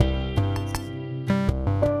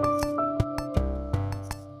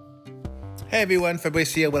Hey everyone,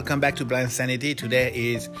 Fabrice here. Welcome back to Blind Sanity. Today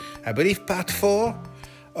is, I believe, part 4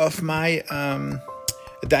 of my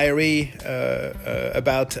diary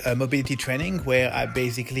about mobility training, where I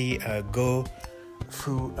basically go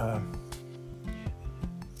through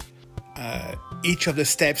each of the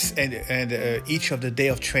steps and each of the day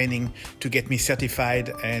of training to get me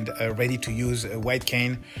certified and ready to use a white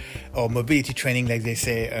cane or mobility training, like they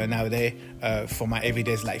say nowadays, for my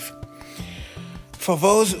everyday life. For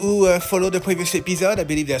those who follow the previous episode, I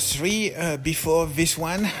believe there's 3 before this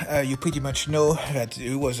one, you pretty much know that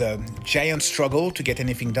it was a giant struggle to get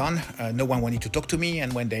anything done. No one wanted to talk to me,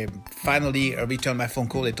 and when they finally returned my phone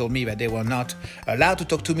call, they told me that they were not allowed to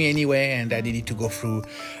talk to me anyway, and I needed to go through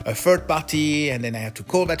a third party, and then I had to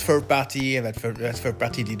call that third party, and that third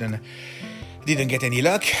party didn't get any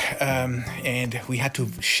luck, and we had to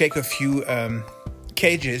shake a few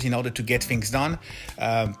cages in order to get things done.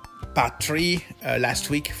 Part 3 last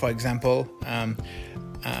week, for example,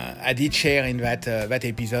 I did share in that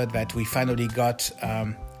episode that we finally got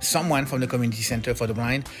someone from the community center for the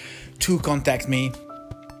blind to contact me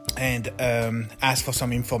and ask for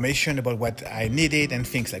some information about what I needed and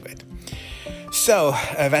things like that. So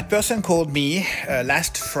that person called me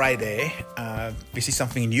last Friday. This is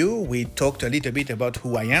something new. We talked a little bit about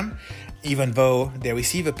who I am, even though they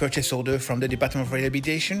receive a purchase order from the Department of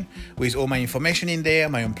Rehabilitation with all my information in there,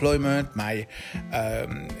 my employment, my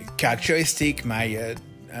characteristic, my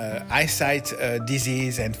eyesight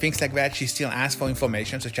disease and things like that. She still asks for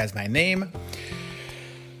information such as my name,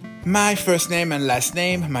 my first name and last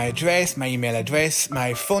name, my address, my email address,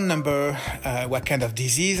 my phone number, what kind of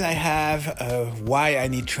disease I have, why I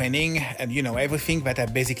need training, and everything that I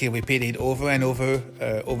basically repeated over and over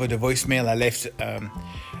the voicemail I left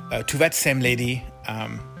to that same lady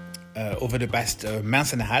over the past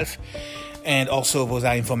month and a half. And also those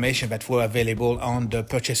are information that were available on the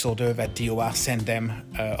purchase order that DOR sent them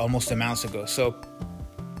almost a month ago. So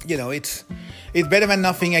it's better than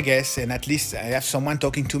nothing, I guess, and at least I have someone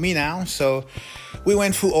talking to me now. So we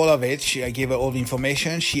went through all of it. I gave her all the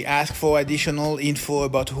information. She asked for additional info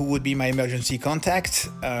about who would be my emergency contact,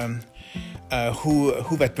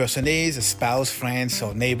 who that person is, a spouse, friends,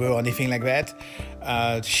 or neighbor, or anything like that.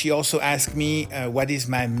 She also asked me what is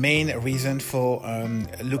my main reason for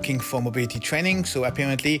looking for mobility training. So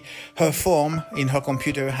apparently her form in her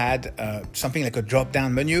computer had something like a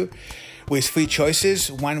drop-down menu with 3 choices.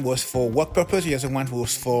 One was for work purpose, the other one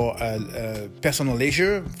was for personal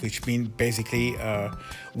leisure, which means basically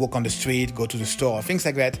walk on the street, go to the store, or things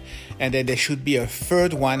like that. And then there should be a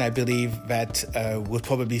third one, I believe, that would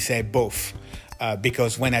probably say both.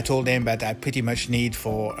 Because when I told them that I pretty much need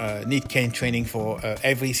cane training for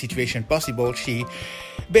every situation possible, she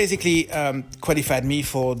basically qualified me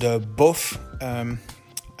for the both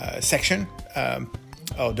section,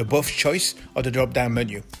 or the both choice, or the drop-down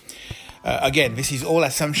menu. Again, this is all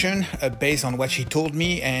assumption based on what she told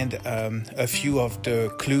me and a few of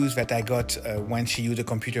the clues that I got when she used the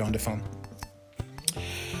computer on the phone.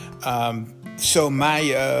 So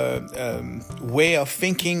my way of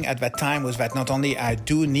thinking at that time was that not only I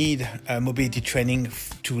do need mobility training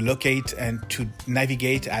to locate and to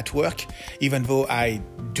navigate at work, even though I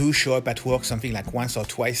do show up at work something like once or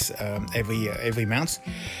twice every month,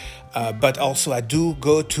 but also I do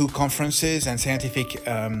go to conferences and scientific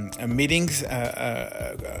meetings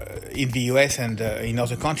in the US and in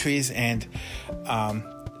other countries, and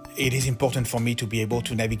it is important for me to be able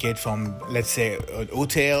to navigate from, let's say, a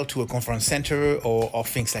hotel to a conference center or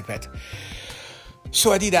things like that.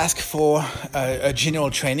 So I did ask for a general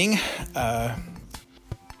training.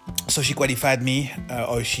 So she qualified me,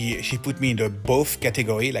 or she put me in the both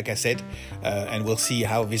category, like I said, and we'll see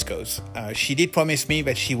how this goes. She did promise me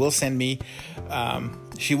that she would send me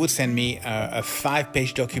a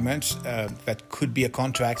 5-page document that could be a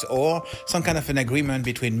contract or some kind of an agreement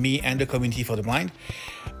between me and the Community for the Blind.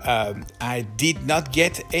 I did not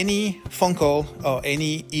get any phone call or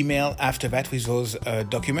any email after that with those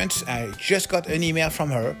documents. I just got an email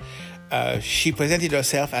from her. She presented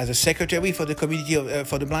herself as a secretary for the Community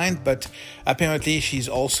for the Blind, but apparently she's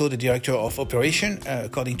also the director of operation,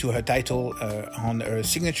 according to her title on her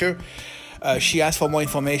signature. She asked for more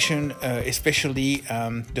information, especially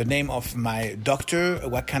the name of my doctor,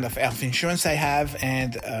 what kind of health insurance I have,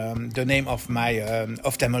 and the name of my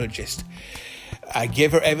ophthalmologist. I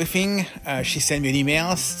gave her everything. She sent me an email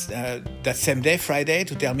that same day, Friday,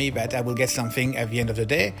 to tell me that I will get something at the end of the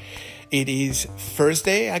day. It is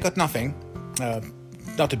Thursday. I got nothing.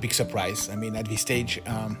 Not a big surprise. I mean, at this stage,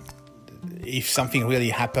 if something really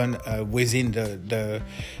happened within the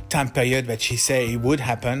time period that she said it would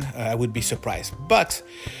happen, I would be surprised. But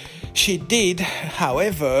she did,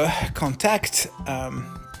 however, contact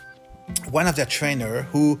one of the trainers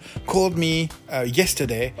who called me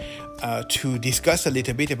yesterday to discuss a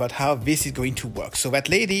little bit about how this is going to work. So that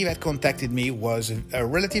lady that contacted me was a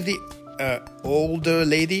relatively older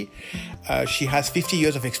lady. She has 50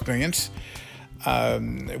 years of experience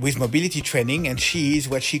with mobility training, and she is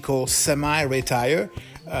what she calls semi-retire,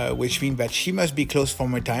 which means that she must be close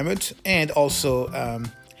from retirement, and also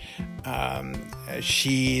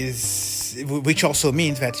which also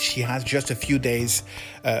means that she has just a few days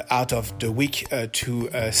out of the week to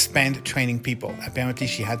spend training people. Apparently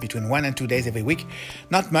she had between 1 and 2 days every week.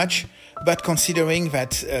 Not much, but considering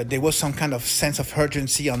that there was some kind of sense of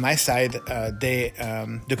urgency on my side,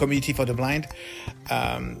 the Community for the Blind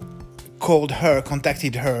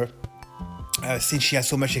contacted her, since she has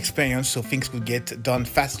so much experience, so things could get done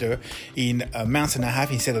faster in a month and a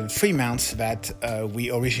half instead of 3 months that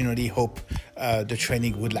we originally hoped the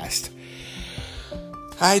training would last.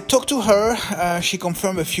 I talked to her. She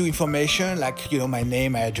confirmed a few information, like, my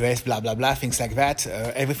name, my address, blah, blah, blah, things like that.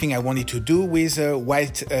 Everything I wanted to do with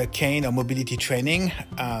white cane or mobility training,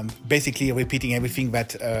 basically repeating everything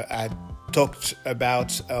that I talked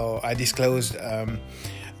about or I disclosed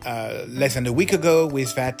less than a week ago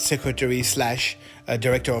with that secretary /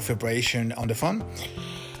 director of operation on the phone.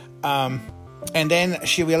 And then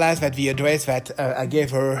she realized that the address that I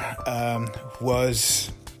gave her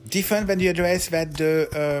was different than the address that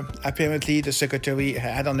apparently the secretary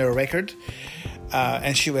had on her record.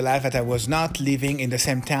 And she realized that I was not living in the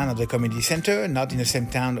same town of the community center, not in the same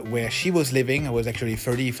town where she was living. I was actually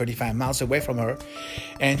 35 miles away from her.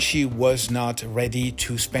 And she was not ready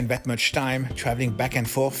to spend that much time traveling back and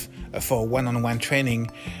forth for one-on-one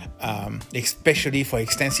training, especially for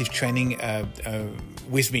extensive training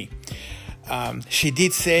with me. She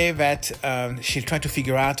did say that she'll try to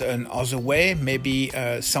figure out another way. Maybe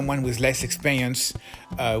someone with less experience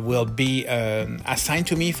will be assigned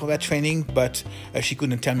to me for that training, but she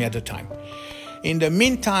couldn't tell me at the time. In the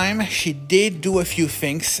meantime, she did do a few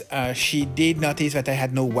things. She did notice that I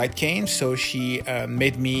had no white cane, so she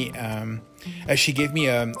gave me an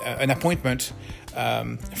appointment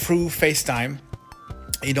through FaceTime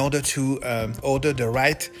in order to order the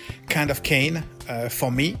right kind of cane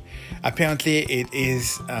for me. Apparently, it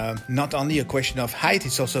is not only a question of height,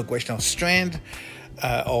 it's also a question of strength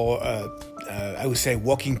or I would say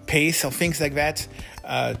walking pace or things like that.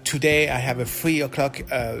 Today, I have a 3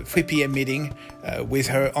 p.m. meeting with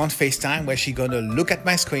her on FaceTime where she's going to look at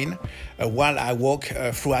my screen while I walk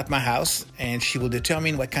throughout my house, and she will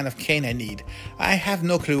determine what kind of cane I need. I have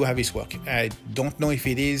no clue how this works. I don't know if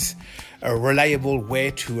it is a reliable way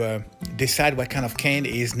to decide what kind of cane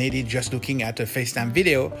is needed just looking at a FaceTime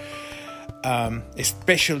video.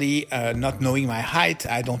 Especially not knowing my height,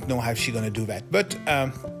 I don't know how she's going to do that. But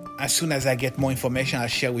as soon as I get more information, I'll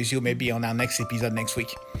share with you maybe on our next episode next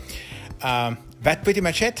week. That's pretty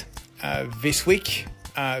much it. This week,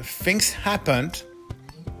 things happened.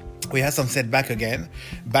 We had some setback again,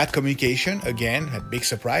 bad communication again, a big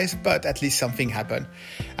surprise, but at least something happened.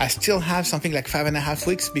 I still have something like 5.5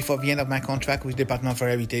 weeks before the end of my contract with Department for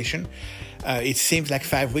Rehabilitation. It seems like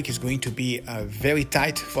 5 weeks is going to be very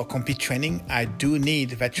tight for complete training. I do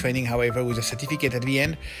need that training, however, with a certificate at the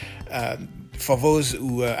end. For those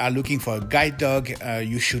who are looking for a guide dog,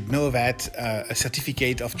 you should know that a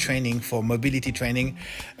certificate of training for mobility training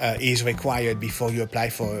is required before you apply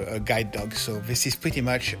for a guide dog. So this is pretty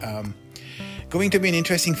much going to be an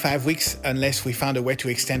interesting 5 weeks unless we found a way to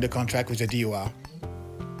extend the contract with the DOR.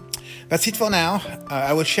 That's it for now.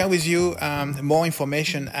 I will share with you more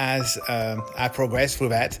information as I progress through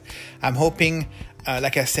that. I'm hoping,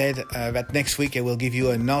 like I said, that next week I will give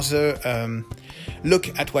you another look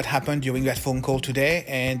at what happened during that phone call today,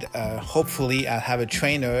 and hopefully I'll have a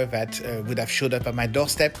trainer that would have showed up at my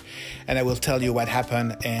doorstep, and I will tell you what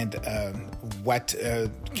happened and what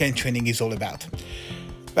cane training is all about.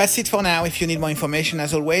 That's it for now. If you need more information,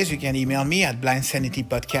 as always, you can email me at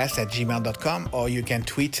blindsanitypodcast@gmail.com, or you can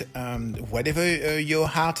tweet whatever your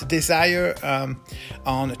heart desire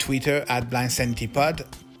on Twitter at blindsanitypod.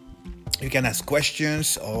 You can ask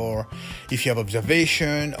questions, or if you have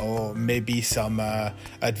observation, or maybe some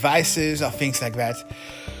advices or things like that.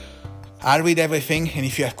 I'll read everything, and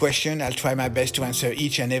if you have questions, I'll try my best to answer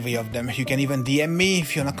each and every of them. You can even DM me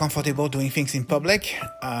if you're not comfortable doing things in public.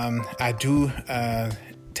 I do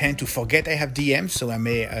tend to forget I have DMs, so I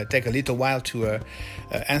may take a little while to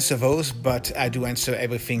answer those, but I do answer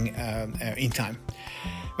everything in time.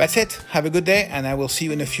 That's it. Have a good day, and I will see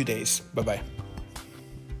you in a few days. Bye-bye.